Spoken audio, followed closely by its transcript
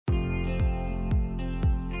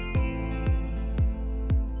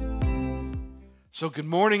So good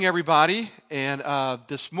morning, everybody. And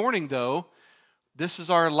this morning, though, this is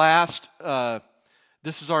our last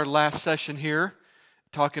session here,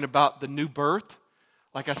 talking about the new birth.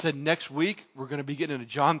 Like I said, next week we're going to be getting into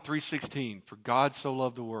John 3:16. For God so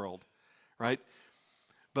loved the world, right?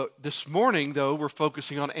 But this morning, though, we're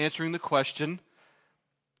focusing on answering the question: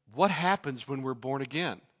 what happens when we're born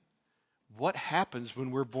again? What happens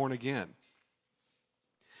when we're born again?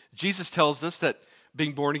 Jesus tells us that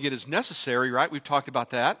being born again is necessary, right? We've talked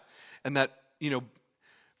about that. And that,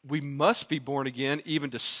 we must be born again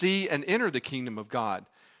even to see and enter the kingdom of God.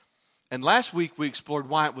 And last week we explored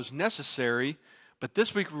why it was necessary, but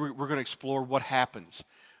this week we're going to explore what happens.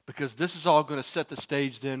 Because this is all going to set the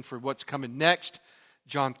stage then for what's coming next,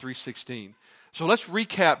 John 3:16. So let's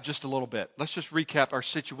recap just a little bit. Let's just recap our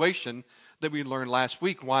situation that we learned last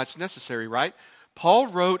week, why it's necessary, right? Paul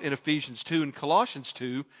wrote in Ephesians 2 and Colossians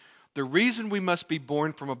 2, the reason we must be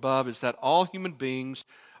born from above is that all human beings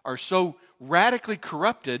are so radically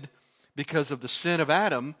corrupted because of the sin of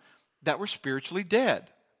Adam that we're spiritually dead.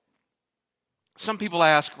 Some people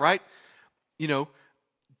ask, right, do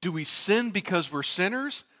we sin because we're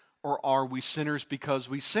sinners, or are we sinners because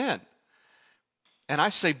we sin? And I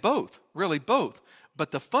say both, really both.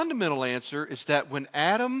 But the fundamental answer is that when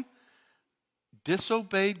Adam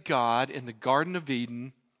disobeyed God in the Garden of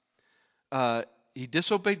Eden, he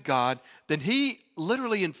disobeyed God, then he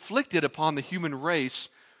literally inflicted upon the human race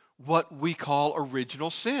what we call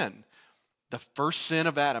original sin. The first sin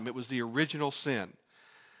of Adam. It was the original sin.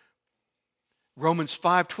 Romans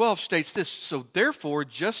 5:12 states this: so therefore,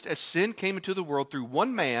 just as sin came into the world through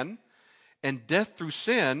one man, and death through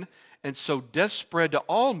sin, and so death spread to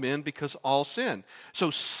all men because all sin.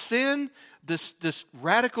 So sin, this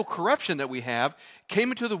radical corruption that we have,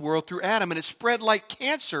 came into the world through Adam, and it spread like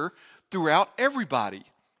cancer throughout everybody,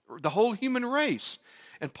 the whole human race.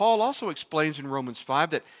 And Paul also explains in Romans 5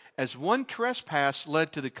 that as one trespass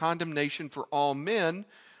led to the condemnation for all men,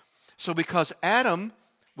 so because Adam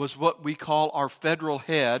was what we call our federal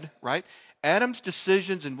head, right? Adam's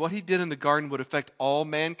decisions and what he did in the garden would affect all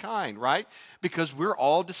mankind, right? Because we're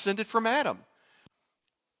all descended from Adam.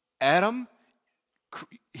 Adam,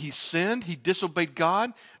 he sinned, he disobeyed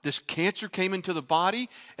God, this cancer came into the body,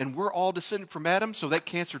 and we're all descended from Adam, so that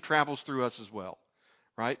cancer travels through us as well,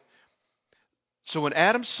 right? So when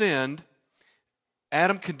Adam sinned,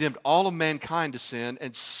 Adam condemned all of mankind to sin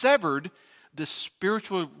and severed this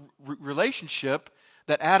spiritual relationship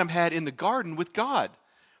that Adam had in the garden with God.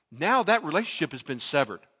 Now that relationship has been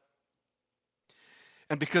severed.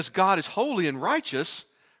 And because God is holy and righteous,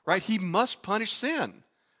 right, he must punish sin.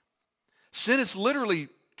 Sin is literally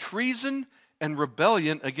treason and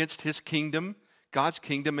rebellion against his kingdom, God's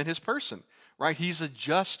kingdom and his person, right? He's a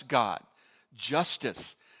just God.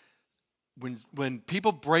 Justice. When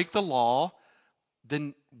people break the law,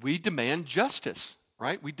 then we demand justice,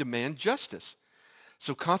 right? We demand justice.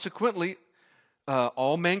 So consequently,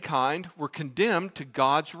 all mankind were condemned to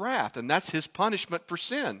God's wrath, and that's his punishment for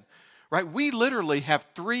sin, right? We literally have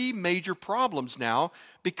three major problems now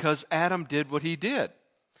because Adam did what he did.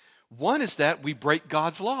 One is that we break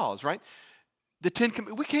God's laws, right?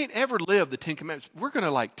 We can't ever live the Ten Commandments. We're going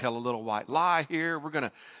to tell a little white lie here. We're going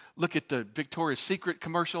to look at the Victoria's Secret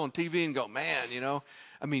commercial on TV and go, man,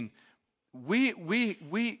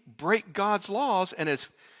 we break God's laws,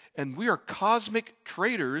 and we are cosmic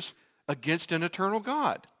traitors against an eternal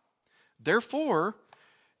God. Therefore,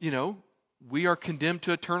 we are condemned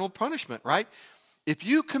to eternal punishment, right? If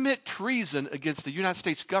you commit treason against the United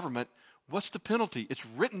States government, what's the penalty? It's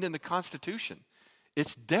written in the Constitution.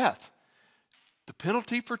 It's death. The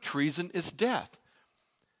penalty for treason is death.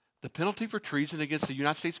 The penalty for treason against the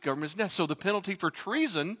United States government is death. So the penalty for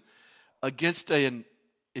treason against an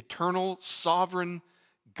eternal, sovereign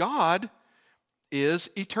God is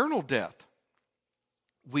eternal death.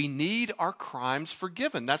 We need our crimes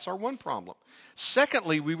forgiven. That's our one problem.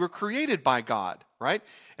 Secondly, we were created by God, right?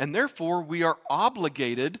 And therefore, we are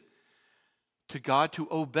obligated to God to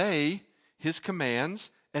obey his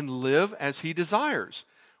commands and live as he desires.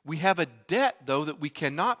 We have a debt, though, that we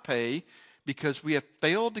cannot pay because we have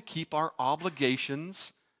failed to keep our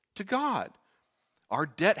obligations to God. Our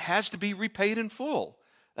debt has to be repaid in full.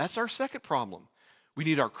 That's our second problem. We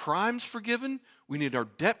need our crimes forgiven. We need our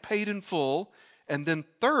debt paid in full. And then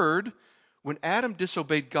third, when Adam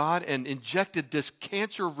disobeyed God and injected this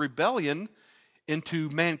cancer of rebellion into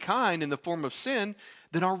mankind in the form of sin,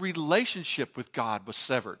 then our relationship with God was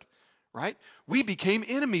severed, right? We became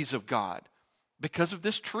enemies of God because of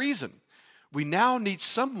this treason. We now need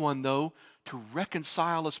someone, though, to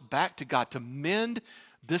reconcile us back to God, to mend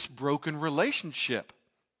this broken relationship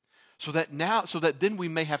so that then we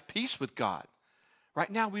may have peace with God. Right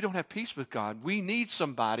now, we don't have peace with God. We need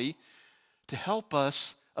somebody to help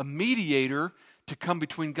us, a mediator, to come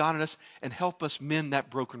between God and us and help us mend that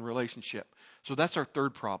broken relationship. So that's our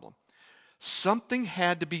third problem. Something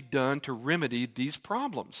had to be done to remedy these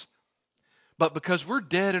problems. But because we're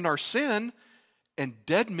dead in our sin and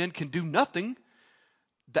dead men can do nothing,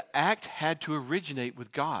 the act had to originate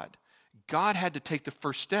with God. God had to take the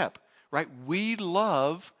first step, right? We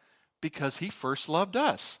love because he first loved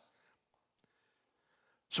us.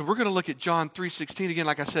 So we're going to look at John 3:16 again,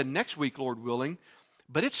 like I said, next week, Lord willing.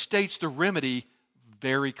 But it states the remedy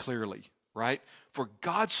very clearly, right? For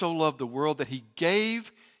God so loved the world that he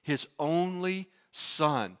gave his only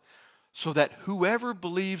Son, so that whoever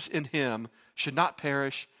believes in him should not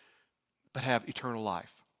perish, but have eternal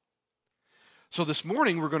life. So this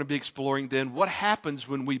morning we're going to be exploring then what happens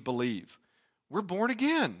when we believe. We're born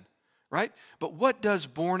again, right? But what does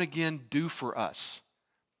born again do for us?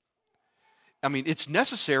 I mean, it's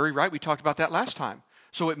necessary, right? We talked about that last time.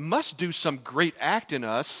 So it must do some great act in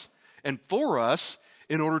us and for us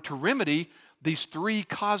in order to remedy these three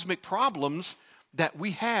cosmic problems that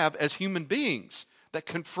we have as human beings that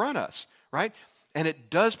confront us, right? And it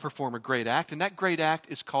does perform a great act, and that great act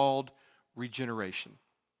is called regeneration.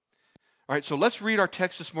 All right, so let's read our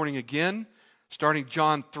text this morning again, starting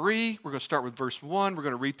John 3. We're going to start with verse 1. We're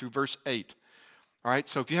going to read through verse 8. All right,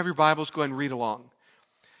 so if you have your Bibles, go ahead and read along.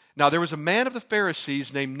 Now there was a man of the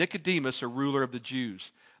Pharisees named Nicodemus, a ruler of the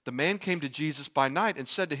Jews. The man came to Jesus by night and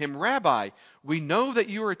said to him, Rabbi, we know that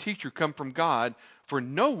you are a teacher come from God, for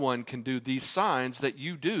no one can do these signs that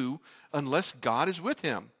you do unless God is with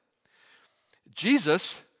him.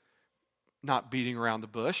 Jesus, not beating around the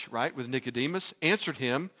bush, right, with Nicodemus, answered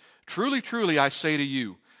him, Truly, truly, I say to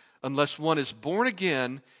you, unless one is born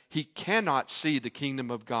again, he cannot see the kingdom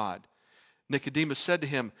of God. Nicodemus said to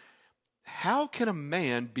him, How can a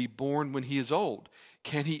man be born when he is old?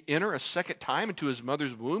 Can he enter a second time into his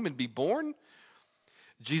mother's womb and be born?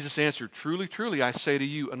 Jesus answered, Truly, truly, I say to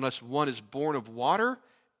you, unless one is born of water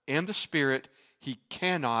and the Spirit, he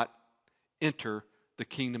cannot enter the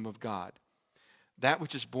kingdom of God. That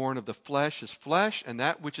which is born of the flesh is flesh, and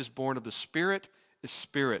that which is born of the Spirit is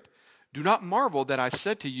spirit. Do not marvel that I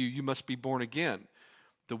said to you, you must be born again.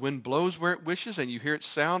 The wind blows where it wishes, and you hear its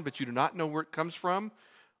sound, but you do not know where it comes from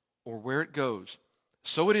or where it goes.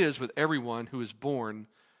 So it is with everyone who is born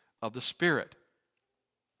of the Spirit.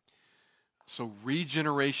 So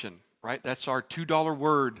regeneration, right? That's our $2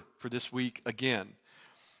 word for this week again.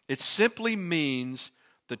 It simply means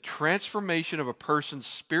the transformation of a person's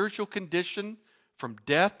spiritual condition from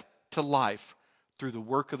death to life through the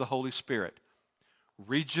work of the Holy Spirit.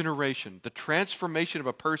 Regeneration, the transformation of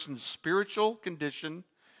a person's spiritual condition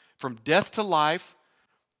from death to life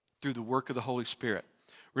through the work of the Holy Spirit.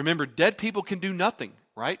 Remember, dead people can do nothing,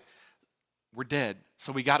 right? We're dead,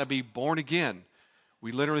 so we got to be born again.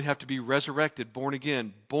 We literally have to be resurrected, born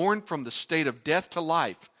again, born from the state of death to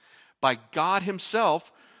life by God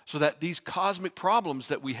himself, so that these cosmic problems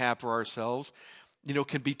that we have for ourselves,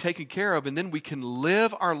 can be taken care of, and then we can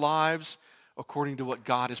live our lives according to what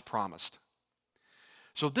God has promised.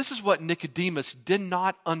 So this is what Nicodemus did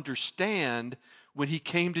not understand when he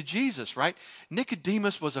came to Jesus, right?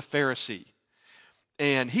 Nicodemus was a Pharisee,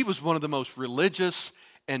 and he was one of the most religious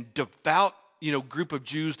and devout, group of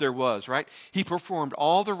Jews there was, right? He performed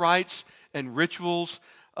all the rites and rituals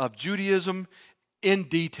of Judaism in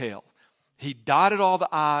detail. He dotted all the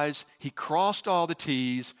I's, he crossed all the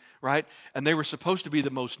T's, right? And they were supposed to be the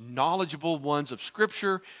most knowledgeable ones of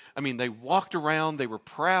Scripture. I mean, they walked around, they were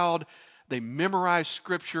proud, they memorized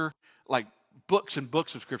Scripture, like books and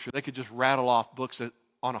books of Scripture. They could just rattle off books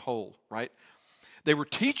on a whole, right? They were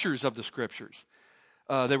teachers of the Scriptures.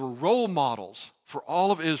 They were role models for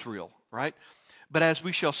all of Israel, right? But as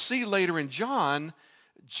we shall see later in John,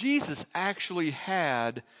 Jesus actually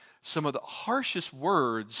had some of the harshest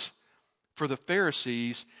words for the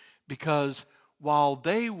Pharisees, because while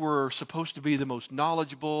they were supposed to be the most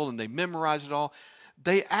knowledgeable and they memorized it all,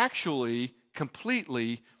 they actually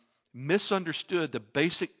completely misunderstood the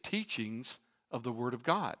basic teachings of the Word of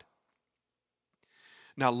God.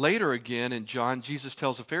 Now later again in John, Jesus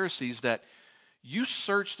tells the Pharisees that you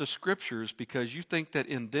search the Scriptures because you think that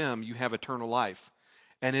in them you have eternal life,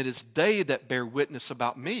 and it is they that bear witness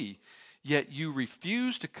about me, yet you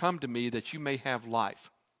refuse to come to me that you may have life.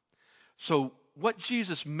 So what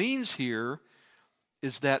Jesus means here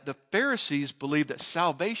is that the Pharisees believed that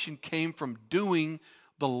salvation came from doing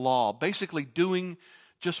the law, basically doing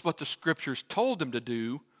just what the Scriptures told them to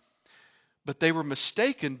do, but they were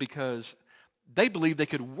mistaken because they believed they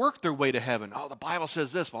could work their way to heaven. Oh, the Bible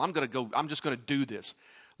says this. Well, I'm just going to do this.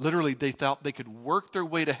 Literally, they thought they could work their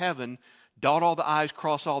way to heaven dot all the I's,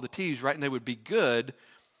 cross all the T's, right? And they would be good.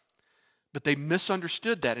 But they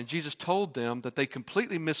misunderstood that. And Jesus told them that they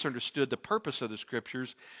completely misunderstood the purpose of the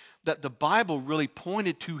Scriptures, that the Bible really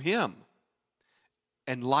pointed to Him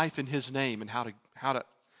and life in His name and how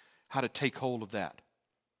to take hold of that.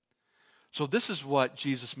 So this is what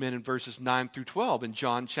Jesus meant in verses 9 through 12 in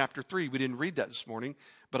John chapter 3. We didn't read that this morning,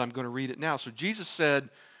 but I'm going to read it now. So Jesus said,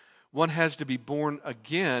 one has to be born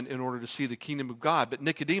again in order to see the kingdom of God. But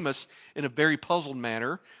Nicodemus, in a very puzzled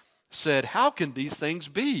manner, said, how can these things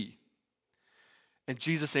be? And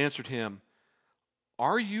Jesus answered him,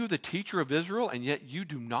 are you the teacher of Israel, and yet you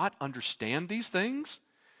do not understand these things?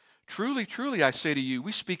 Truly, truly, I say to you,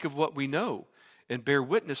 we speak of what we know and bear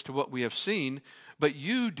witness to what we have seen, but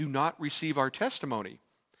you do not receive our testimony.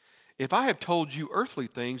 If I have told you earthly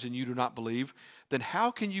things and you do not believe, then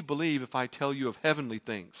how can you believe if I tell you of heavenly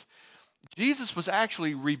things? Jesus was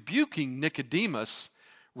actually rebuking Nicodemus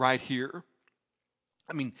right here.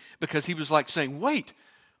 Because he was like saying, wait,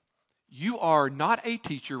 you are not a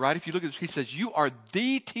teacher, right? If you look at this, he says, you are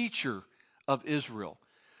the teacher of Israel.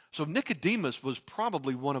 So Nicodemus was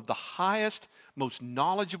probably one of the highest, most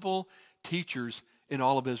knowledgeable teachers in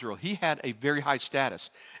all of Israel. He had a very high status.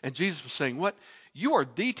 And Jesus was saying, what? You are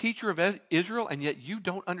the teacher of Israel, and yet you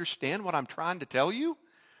don't understand what I'm trying to tell you?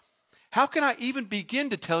 How can I even begin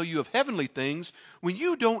to tell you of heavenly things when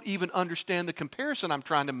you don't even understand the comparison I'm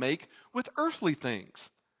trying to make with earthly things?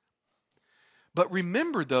 But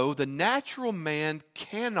remember, though, the natural man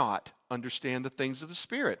cannot understand the things of the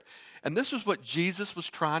Spirit. And this is what Jesus was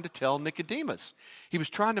trying to tell Nicodemus. He was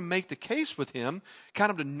trying to make the case with him,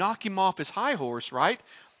 kind of to knock him off his high horse, right?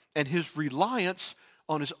 And his reliance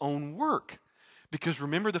on his own work. Because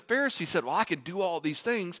remember, the Pharisee said, well, I can do all these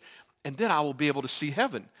things, and then I will be able to see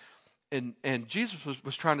heaven. And Jesus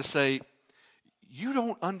was trying to say, you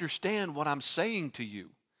don't understand what I'm saying to you,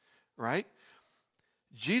 right?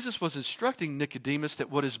 Jesus was instructing Nicodemus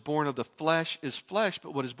that what is born of the flesh is flesh,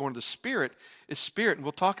 but what is born of the Spirit is spirit. And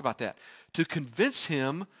we'll talk about that. To convince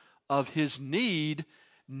him of his need,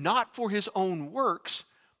 not for his own works,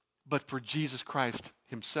 but for Jesus Christ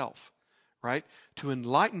himself, right? To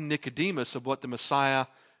enlighten Nicodemus of what the Messiah,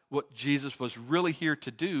 what Jesus was really here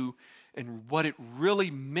to do, and what it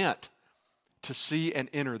really meant to see and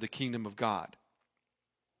enter the kingdom of God.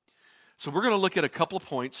 So we're going to look at a couple of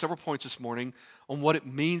points, several points this morning, on what it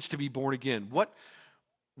means to be born again. What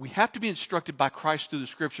we have to be instructed by Christ through the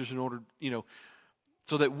Scriptures in order,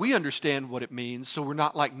 so that we understand what it means, so we're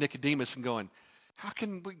not like Nicodemus and going, how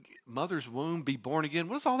can mother's womb be born again?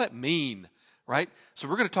 What does all that mean, right? So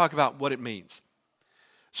we're going to talk about what it means.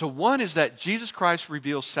 So one is that Jesus Christ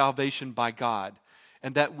reveals salvation by God,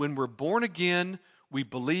 and that when we're born again, we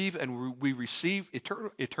believe and we receive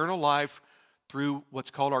eternal life through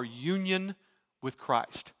what's called our union with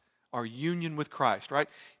Christ. Our union with Christ, right?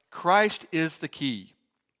 Christ is the key.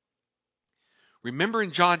 Remember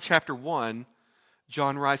in John chapter 1,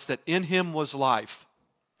 John writes that in him was life,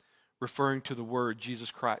 referring to the word Jesus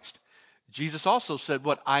Christ. Jesus also said,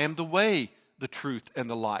 what? I am the way, the truth, and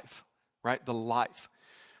the life, right? The life.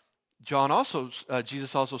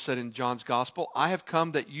 Jesus also said in John's gospel, I have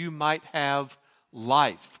come that you might have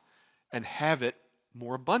life and have it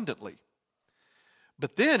more abundantly.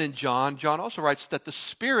 But then in John also writes that the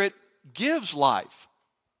Spirit gives life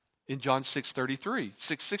in John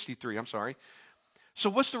 6:63, I'm sorry. So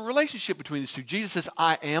what's the relationship between these two? Jesus says,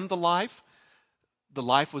 I am the life. The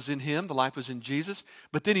life was in him. The life was in Jesus.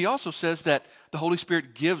 But then he also says that the Holy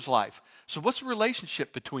Spirit gives life. So what's the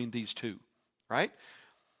relationship between these two, right?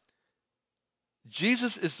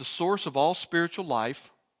 Jesus is the source of all spiritual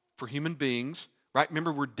life for human beings, right?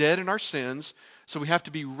 Remember, we're dead in our sins, so we have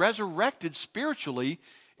to be resurrected spiritually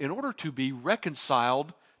in order to be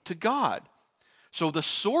reconciled to God. So the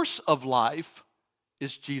source of life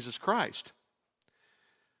is Jesus Christ.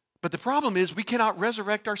 But the problem is we cannot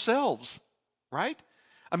resurrect ourselves, right?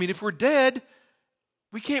 If we're dead,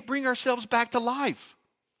 we can't bring ourselves back to life.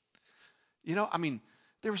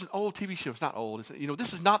 There was an old TV show. It's not old.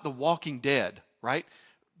 This is not The Walking Dead, right?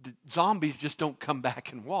 The zombies just don't come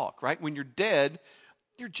back and walk, right? When you're dead,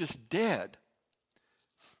 you're just dead.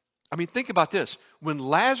 Think about this. When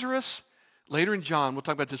Lazarus, later in John, we'll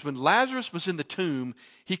talk about this. When Lazarus was in the tomb,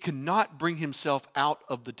 he could not bring himself out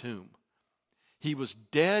of the tomb. He was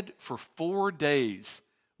dead for 4 days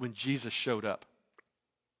when Jesus showed up.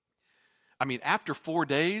 After 4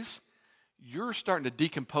 days, you're starting to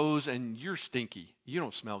decompose and you're stinky. You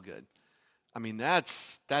don't smell good.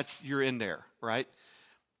 That's you're in there, right?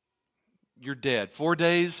 You're dead. 4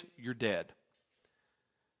 days, you're dead.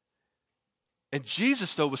 And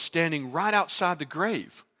Jesus, though, was standing right outside the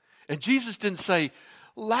grave. And Jesus didn't say,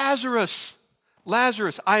 Lazarus,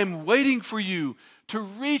 Lazarus, I am waiting for you to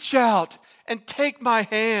reach out and take my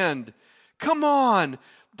hand. Come on,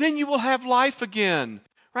 then you will have life again,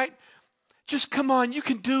 right? Just come on, you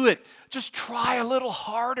can do it. Just try a little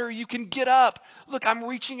harder. You can get up. Look, I'm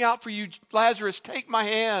reaching out for you, Lazarus, take my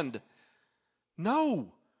hand.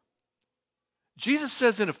 No. Jesus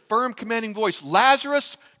says in a firm, commanding voice,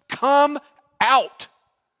 Lazarus, come out.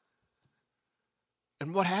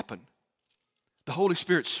 And what happened? The Holy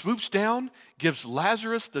Spirit swoops down, gives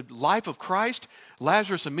Lazarus the life of Christ.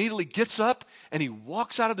 Lazarus immediately gets up and he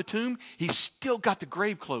walks out of the tomb. He's still got the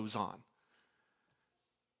grave clothes on.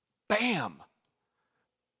 Bam!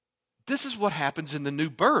 This is what happens in the new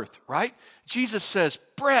birth, right? Jesus says,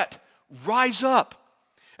 Brett, rise up.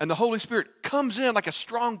 And the Holy Spirit comes in like a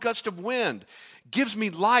strong gust of wind, gives me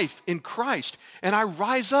life in Christ, and I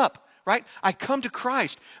rise up, right? I come to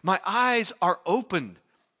Christ. My eyes are opened.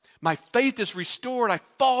 My faith is restored. I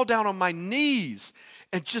fall down on my knees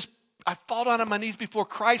and I fall down on my knees before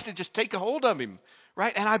Christ and just take a hold of him,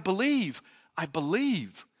 right? And I believe.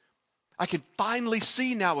 I can finally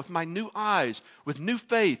see now with my new eyes, with new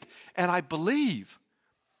faith, and I believe.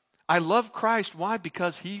 I love Christ. Why?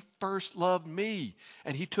 Because he first loved me,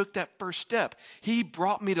 and he took that first step. He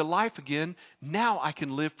brought me to life again. Now I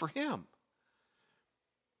can live for him.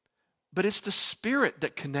 But it's the Spirit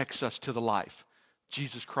that connects us to the life,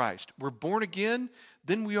 Jesus Christ. We're born again,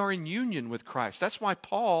 then we are in union with Christ. That's why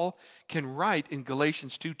Paul can write in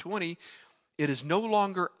Galatians 2:20, it is no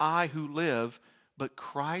longer I who live, but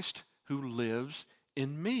Christ who lives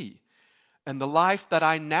in me. And the life that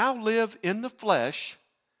I now live in the flesh,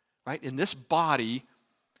 right, in this body,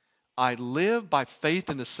 I live by faith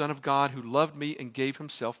in the Son of God who loved me and gave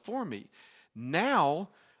himself for me. Now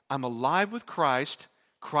I'm alive with Christ.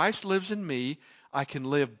 Christ lives in me. I can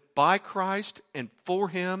live by Christ and for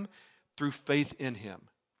him through faith in him.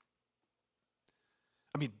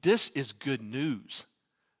 I mean, this is good news.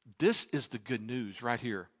 This is the good news right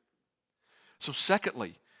here. So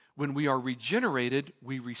secondly, when we are regenerated,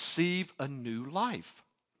 we receive a new life.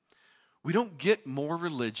 We don't get more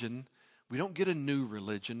religion. We don't get a new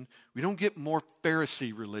religion. We don't get more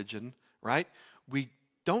Pharisee religion, right? We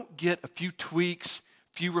don't get a few tweaks,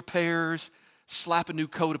 few repairs, slap a new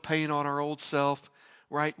coat of paint on our old self,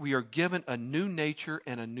 right? We are given a new nature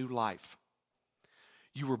and a new life.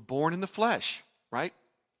 You were born in the flesh, right?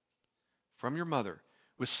 From your mother,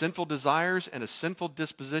 with sinful desires and a sinful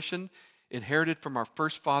disposition inherited from our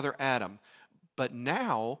first father, Adam. But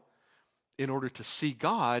now, in order to see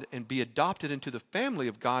God and be adopted into the family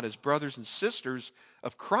of God as brothers and sisters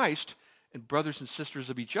of Christ and brothers and sisters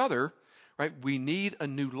of each other, right? We need a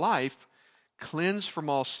new life, cleansed from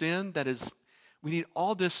all sin. That is, we need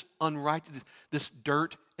all this unrighteousness, this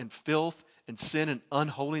dirt and filth and sin and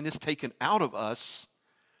unholiness taken out of us.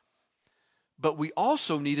 But we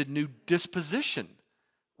also need a new disposition,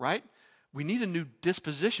 right? We need a new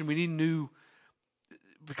disposition. We need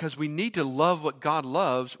because we need to love what God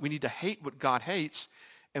loves. We need to hate what God hates.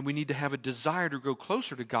 And we need to have a desire to grow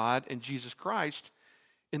closer to God and Jesus Christ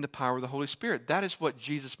in the power of the Holy Spirit. That is what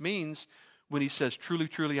Jesus means when he says, truly,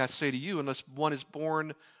 truly, I say to you, unless one is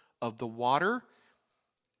born of the water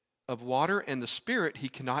and the Spirit, he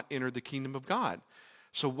cannot enter the kingdom of God.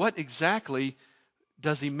 So what exactly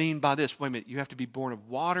does he mean by this? Wait a minute, you have to be born of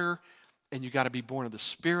water and you got to be born of the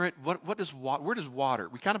Spirit. Where does water?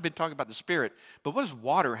 We kind of been talking about the Spirit, but what does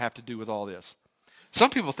water have to do with all this? Some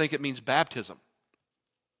people think it means baptism.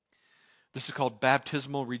 This is called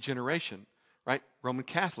baptismal regeneration, right? Roman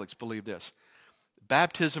Catholics believe this.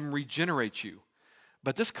 Baptism regenerates you.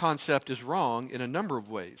 But this concept is wrong in a number of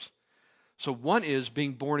ways. So one is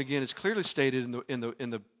being born again is clearly stated in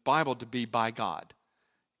the Bible to be by God.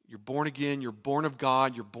 You're born again, you're born of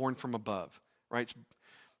God, you're born from above, right? It's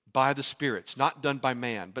by the Spirit. It's not done by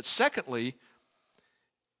man. But secondly,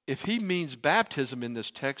 if he means baptism in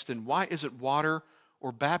this text, then why isn't water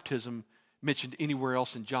or baptism mentioned anywhere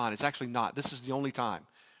else in John? It's actually not. This is the only time.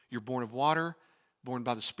 You're born of water, born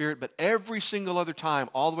by the Spirit, but every single other time,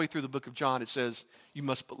 all the way through the book of John, it says, you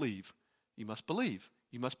must believe. You must believe.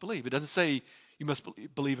 You must believe. It doesn't say you must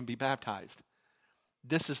believe and be baptized.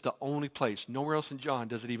 This is the only place. Nowhere else in John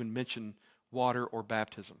does it even mention water or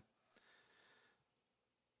baptism.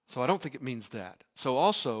 So I don't think it means that. So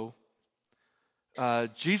also,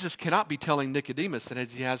 Jesus cannot be telling Nicodemus that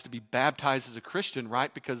he has to be baptized as a Christian,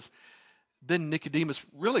 right? Because then Nicodemus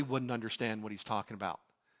really wouldn't understand what he's talking about.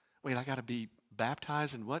 Wait, I got to be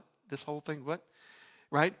baptized in what? This whole thing, what?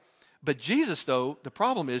 Right? But Jesus, though, the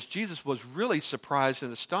problem is Jesus was really surprised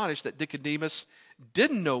and astonished that Nicodemus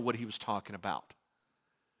didn't know what he was talking about.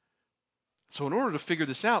 So in order to figure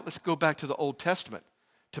this out, let's go back to the Old Testament.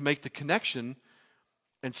 to make the connection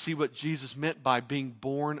and see what Jesus meant by being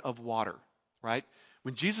born of water, right?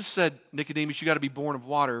 When Jesus said, Nicodemus, you got to be born of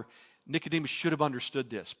water, Nicodemus should have understood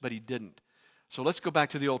this, but he didn't. So let's go back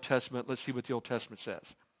to the Old Testament. Let's see what the Old Testament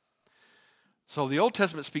says. So the Old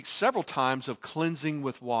Testament speaks several times of cleansing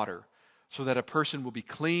with water so that a person will be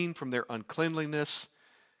clean from their uncleanliness,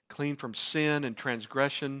 clean from sin and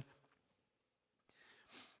transgression.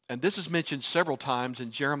 And this is mentioned several times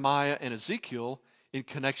in Jeremiah and Ezekiel in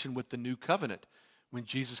connection with the new covenant. When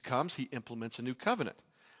Jesus comes, he implements a new covenant,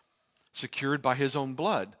 secured by his own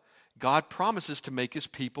blood. God promises to make his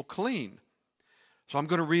people clean. So I'm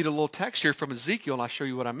going to read a little text here from Ezekiel, and I'll show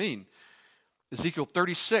you what I mean. Ezekiel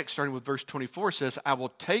 36, starting with verse 24, says, I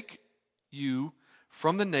will take you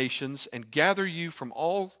from the nations and gather you from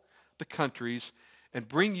all the countries and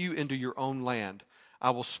bring you into your own land.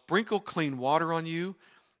 I will sprinkle clean water on you,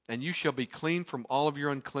 and you shall be clean from all of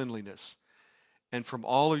your uncleanliness. And from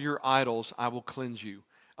all of your idols I will cleanse you.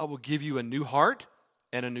 I will give you a new heart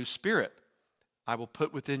and a new spirit I will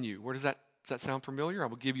put within you. Does that sound familiar? I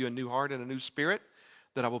will give you a new heart and a new spirit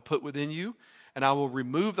that I will put within you. And I will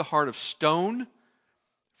remove the heart of stone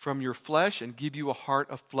from your flesh and give you a heart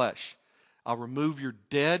of flesh. I'll remove your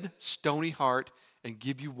dead, stony heart and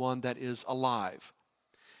give you one that is alive.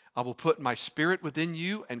 I will put my spirit within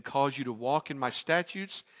you and cause you to walk in my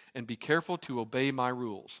statutes and be careful to obey my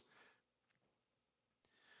rules.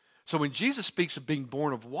 So when Jesus speaks of being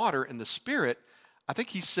born of water and the Spirit, I think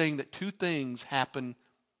he's saying that two things happen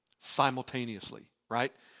simultaneously,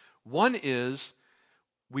 right? One is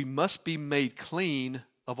we must be made clean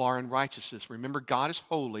of our unrighteousness. Remember, God is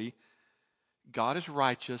holy. God is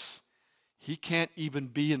righteous. He can't even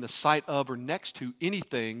be in the sight of or next to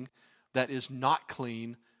anything that is not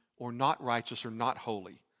clean or not righteous or not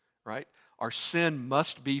holy, right? Our sin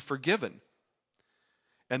must be forgiven.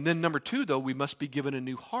 And then number two, though, we must be given a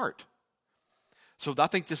new heart. So I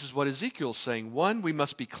think this is what Ezekiel's saying. One, we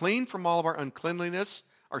must be clean from all of our uncleanliness,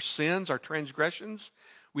 our sins, our transgressions.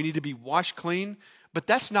 We need to be washed clean, but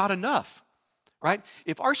that's not enough, right?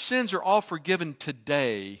 If our sins are all forgiven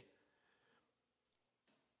today,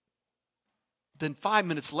 then 5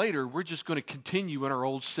 minutes later, we're just going to continue in our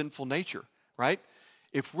old sinful nature, right?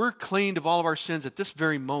 If we're cleaned of all of our sins at this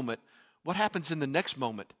very moment, what happens in the next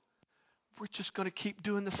moment? We're just going to keep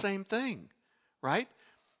doing the same thing, right?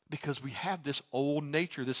 Because we have this old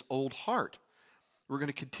nature, this old heart. We're going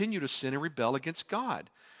to continue to sin and rebel against God.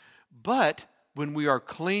 But when we are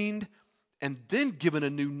cleaned and then given a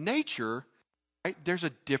new nature, right, there's a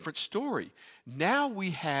different story. Now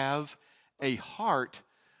we have a heart,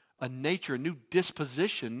 a nature, a new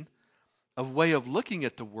disposition, a way of looking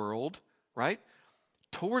at the world, right,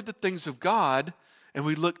 toward the things of God, and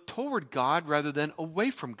we look toward God rather than away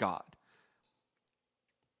from God.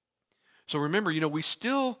 So remember, I'm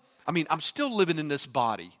still living in this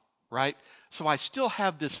body, right? So I still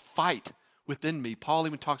have this fight within me. Paul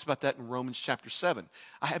even talks about that in Romans chapter 7.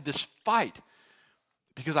 I have this fight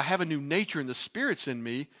because I have a new nature and the Spirit's in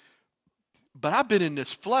me, but I've been in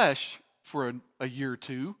this flesh for a year or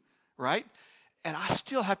two, right? And I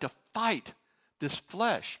still have to fight this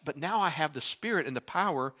flesh, but now I have the Spirit and the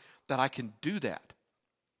power that I can do that.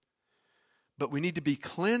 But we need to be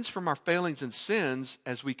cleansed from our failings and sins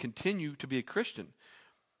as we continue to be a Christian.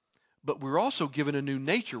 But we're also given a new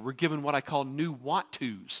nature. We're given what I call new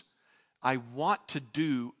want-tos. I want to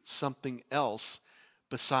do something else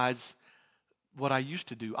besides what I used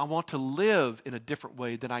to do. I want to live in a different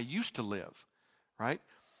way than I used to live, right?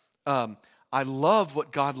 I love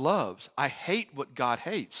what God loves. I hate what God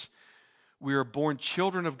hates. We are born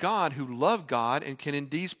children of God who love God and can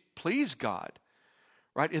indeed please God.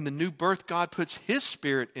 Right? In the new birth, God puts his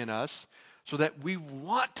Spirit in us so that we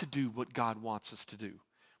want to do what God wants us to do.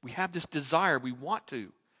 We have this desire, we want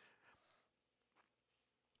to.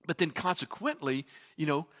 But then consequently,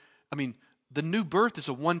 the new birth is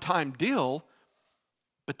a one-time deal,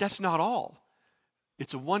 but that's not all.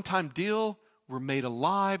 It's a one-time deal. We're made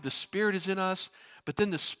alive. The Spirit is in us. But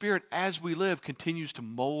then the Spirit, as we live, continues to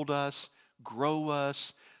mold us, grow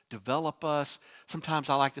us, develop us. Sometimes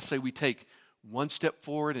I like to say we take one step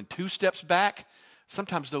forward and 2 steps back.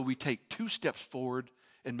 Sometimes, though, we take 2 steps forward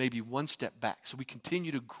and maybe 1 step back. So we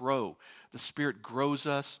continue to grow. The Spirit grows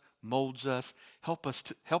us, molds us,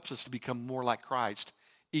 helps us to become more like Christ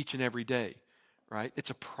each and every day, right?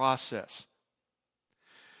 It's a process.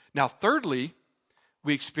 Now, thirdly,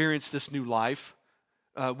 we experience this new life.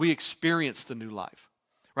 We experience the new life,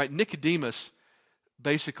 right? Nicodemus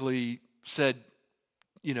basically said,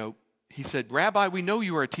 he said, Rabbi, we know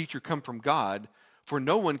you are a teacher come from God, for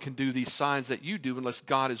no one can do these signs that you do unless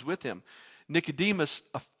God is with him. Nicodemus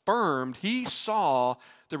affirmed, he saw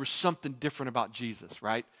there was something different about Jesus,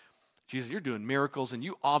 right? Jesus, you're doing miracles, and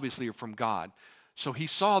you obviously are from God. So he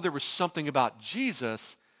saw there was something about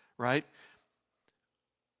Jesus, right?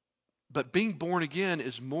 But being born again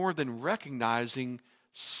is more than recognizing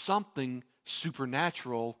something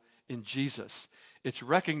supernatural in Jesus. It's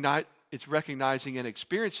recognizing and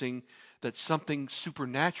experiencing that something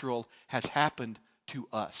supernatural has happened to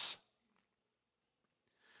us.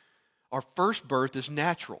 Our first birth is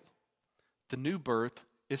natural. The new birth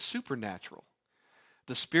is supernatural.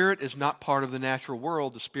 The Spirit is not part of the natural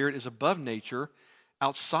world. The Spirit is above nature,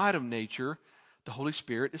 outside of nature. The Holy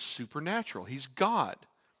Spirit is supernatural. He's God.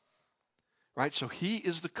 Right? So he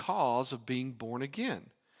is the cause of being born again.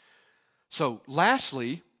 So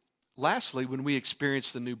lastly, when we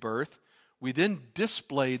experience the new birth, we then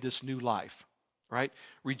display this new life. Right?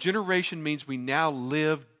 Regeneration means we now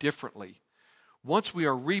live differently. Once we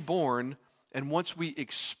are reborn and once we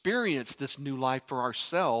experience this new life for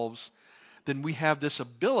ourselves, then we have this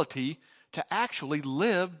ability to actually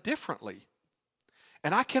live differently.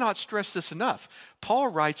 And I cannot stress this enough. Paul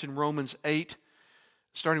writes in Romans 8,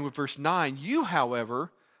 starting with verse 9, "You,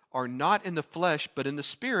 however, are not in the flesh, but in the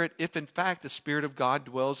Spirit, if in fact the Spirit of God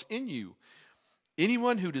dwells in you.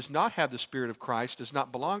 Anyone who does not have the Spirit of Christ does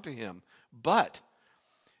not belong to him. But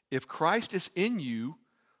if Christ is in you,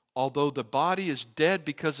 although the body is dead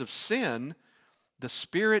because of sin, the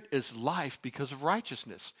Spirit is life because of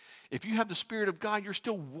righteousness." If you have the Spirit of God, you're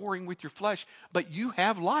still warring with your flesh, but you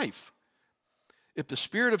have life. "If the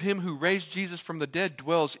Spirit of him who raised Jesus from the dead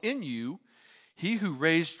dwells in you, he who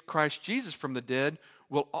raised Christ Jesus from the dead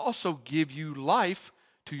will also give you life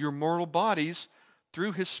to your mortal bodies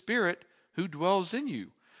through his Spirit who dwells in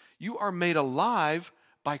you." You are made alive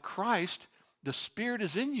by Christ. The Spirit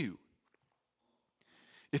is in you.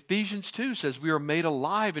 Ephesians 2 says we are made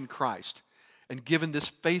alive in Christ and given this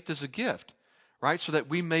faith as a gift, right? So that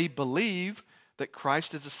we may believe that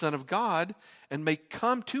Christ is the Son of God and may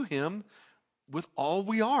come to him with all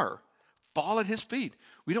we are, fall at his feet.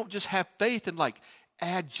 We don't just have faith and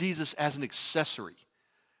add Jesus as an accessory,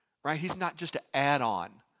 right? He's not just an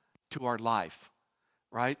add-on to our life,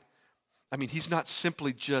 right? I mean, he's not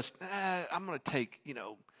simply just, I'm going to take,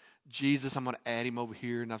 Jesus, I'm going to add him over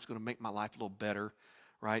here and that's going to make my life a little better,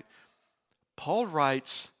 right? Paul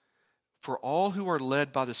writes, "For all who are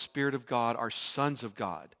led by the Spirit of God are sons of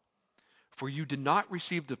God. For you did not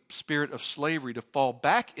receive the spirit of slavery to fall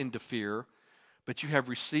back into fear, but you have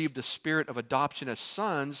received the spirit of adoption as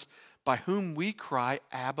sons, by whom we cry,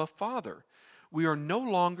 Abba, Father." We are no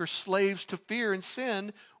longer slaves to fear and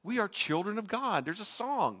sin. We are children of God. There's a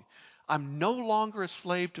song. I'm no longer a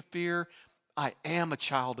slave to fear. I am a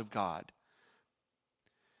child of God.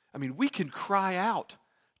 I mean, we can cry out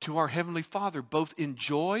to our Heavenly Father both in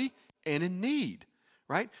joy and in need,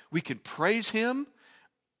 right? We can praise him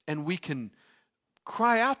and we can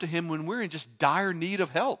cry out to him when we're in just dire need of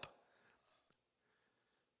help.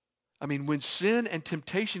 I mean, when sin and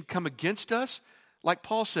temptation come against us, like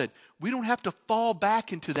Paul said, we don't have to fall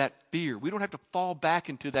back into that fear. We don't have to fall back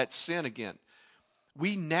into that sin again.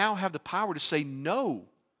 We now have the power to say, no,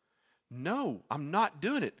 I'm not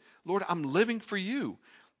doing it. Lord, I'm living for you.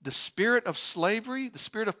 The spirit of slavery, the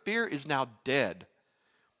spirit of fear is now dead,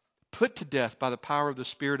 put to death by the power of the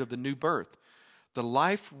Spirit of the new birth. The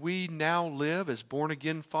life we now live as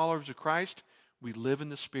born-again followers of Christ, we live in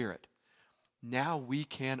the Spirit. Now we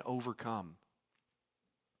can overcome.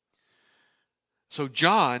 So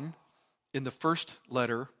John, in his first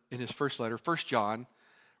letter, 1 John,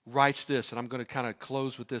 writes this, and I'm going to kind of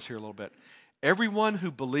close with this here a little bit. "Everyone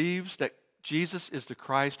who believes that Jesus is the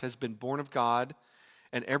Christ has been born of God,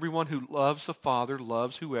 and everyone who loves the Father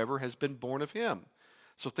loves whoever has been born of him."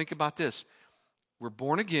 So think about this. We're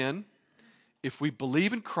born again. If we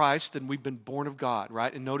believe in Christ, then we've been born of God,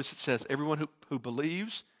 right? And notice it says, everyone who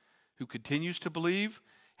believes, who continues to believe,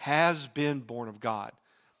 has been born of God.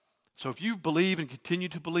 So if you believe and continue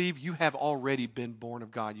to believe, you have already been born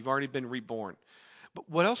of God. You've already been reborn. But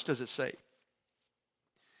what else does it say?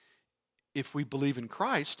 If we believe in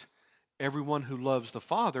Christ, everyone who loves the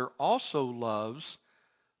Father also loves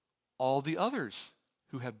all the others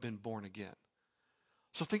who have been born again.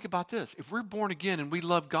 So think about this. If we're born again and we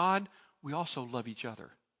love God, we also love each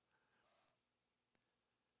other.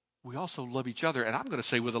 We also love each other, and I'm going to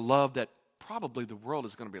say with a love that probably the world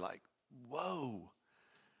is going to be like, whoa,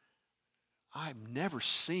 I've never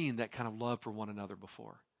seen that kind of love for one another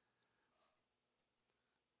before.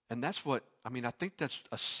 And that's what, I think that's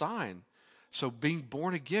a sign. So being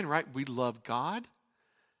born again, right, we love God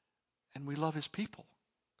and we love his people.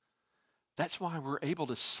 That's why we're able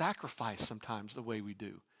to sacrifice sometimes the way we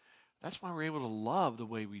do. That's why we're able to love the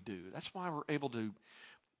way we do. That's why we're able to,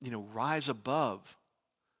 rise above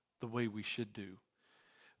the way we should do.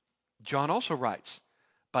 John also writes,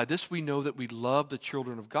 by this we know that we love the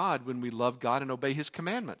children of God when we love God and obey his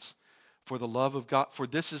commandments. For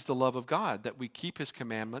this is the love of God, that we keep his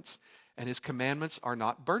commandments, and his commandments are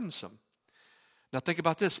not burdensome. Now think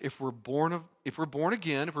about this. If we're born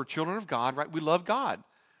again, if we're children of God, right, we love God,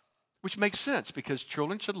 which makes sense because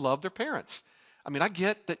children should love their parents. I mean, I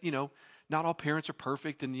get that, not all parents are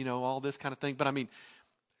perfect and, all this kind of thing, but I mean,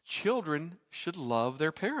 children should love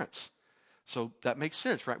their parents. So that makes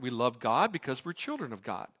sense, right? We love God because we're children of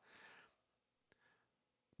God.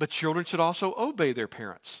 But children should also obey their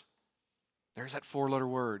parents. There's that four-letter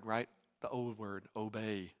word, right? The old word,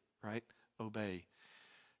 obey, right? Obey.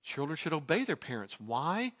 Children should obey their parents.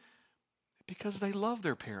 Why? Because they love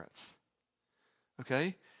their parents.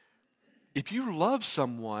 Okay? If you love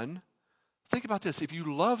someone, think about this. If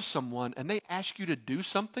you love someone and they ask you to do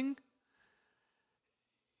something,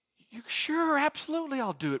 you sure, absolutely,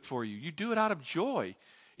 I'll do it for you. You do it out of joy.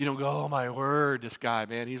 You don't go, oh my word, this guy,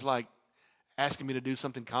 man, he's like asking me to do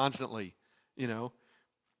something constantly,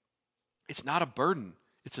 It's not a burden.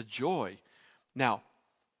 It's a joy. Now,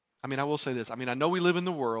 I will say this. I know we live in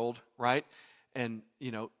the world, right? And,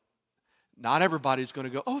 not everybody's going to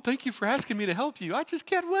go, oh, thank you for asking me to help you. I just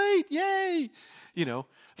can't wait. Yay.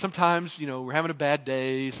 Sometimes, we're having a bad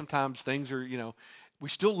day. Sometimes things are, we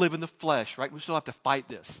still live in the flesh, right? We still have to fight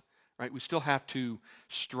this, right? We still have to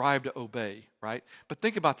strive to obey, right? But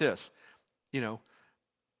think about this,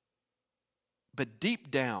 but deep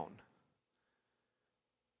down,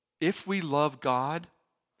 if we love God,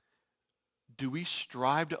 do we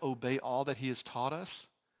strive to obey all that he has taught us?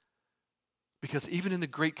 Because even in the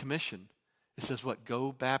Great Commission, it says what?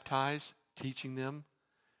 Go baptize, teaching them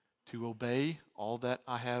to obey all that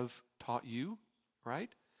I have taught you,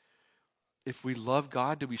 right? If we love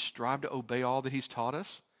God, do we strive to obey all that he's taught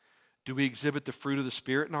us? Do we exhibit the fruit of the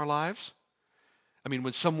Spirit in our lives?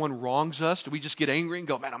 When someone wrongs us, do we just get angry and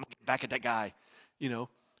go, man, I'm going to get back at that guy,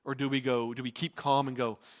 Or do we keep calm and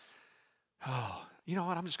go, oh, you know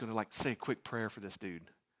what, I'm just going to say a quick prayer for this dude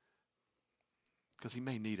because he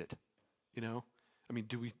may need it,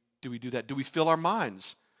 Do we do that? Do we fill our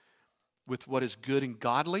minds with what is good and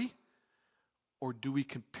godly, or do we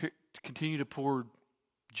continue to pour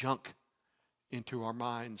junk into our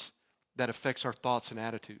minds that affects our thoughts and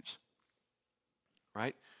attitudes?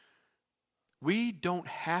 Right? We don't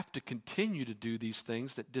have to continue to do these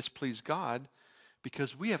things that displease God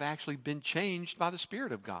because we have actually been changed by the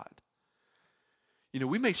Spirit of God.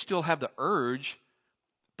 We may still have the urge,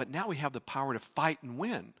 but now we have the power to fight and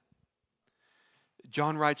win.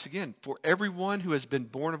 John writes again, for everyone who has been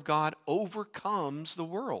born of God overcomes the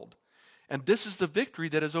world. And this is the victory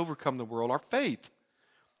that has overcome the world, our faith.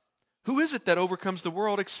 Who is it that overcomes the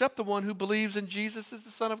world except the one who believes in Jesus as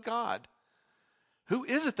the Son of God? Who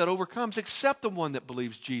is it that overcomes except the one that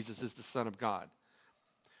believes Jesus is the Son of God?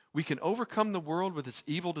 We can overcome the world with its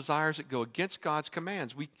evil desires that go against God's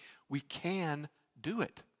commands. We can do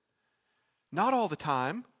it. Not all the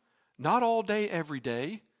time, not all day, every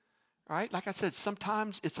day. Right? Like I said,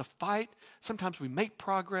 sometimes it's a fight. Sometimes we make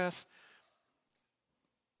progress.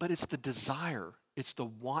 But it's the desire. It's the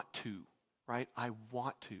want to. Right? I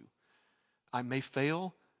want to. I may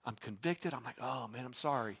fail. I'm convicted. I'm like, oh man, I'm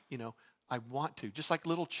sorry. I want to. Just like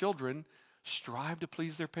little children strive to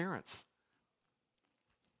please their parents.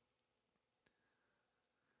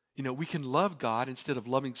 We can love God instead of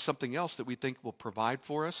loving something else that we think will provide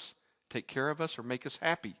for us, take care of us, or make us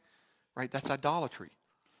happy. Right? That's idolatry.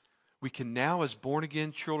 We can now, as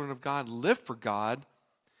born-again children of God, live for God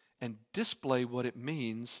and display what it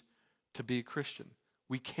means to be a Christian.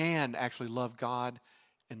 We can actually love God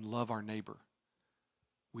and love our neighbor.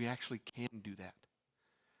 We actually can do that.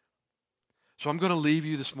 So I'm going to leave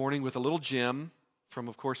you this morning with a little gem from,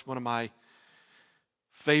 of course, one of my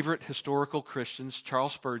favorite historical Christians,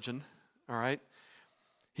 Charles Spurgeon. All right?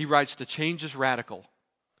 He writes, the change is radical.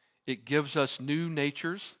 It gives us new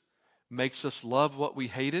natures, makes us love what we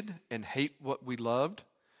hated and hate what we loved.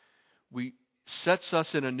 Sets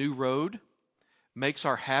us in a new road, makes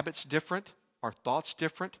our habits different, our thoughts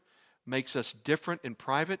different, makes us different in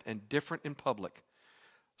private and different in public.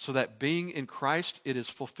 So that being in Christ, it is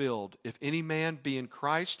fulfilled. If any man be in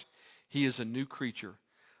Christ, he is a new creature.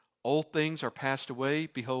 Old things are passed away.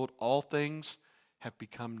 Behold, all things have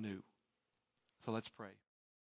become new. So let's pray.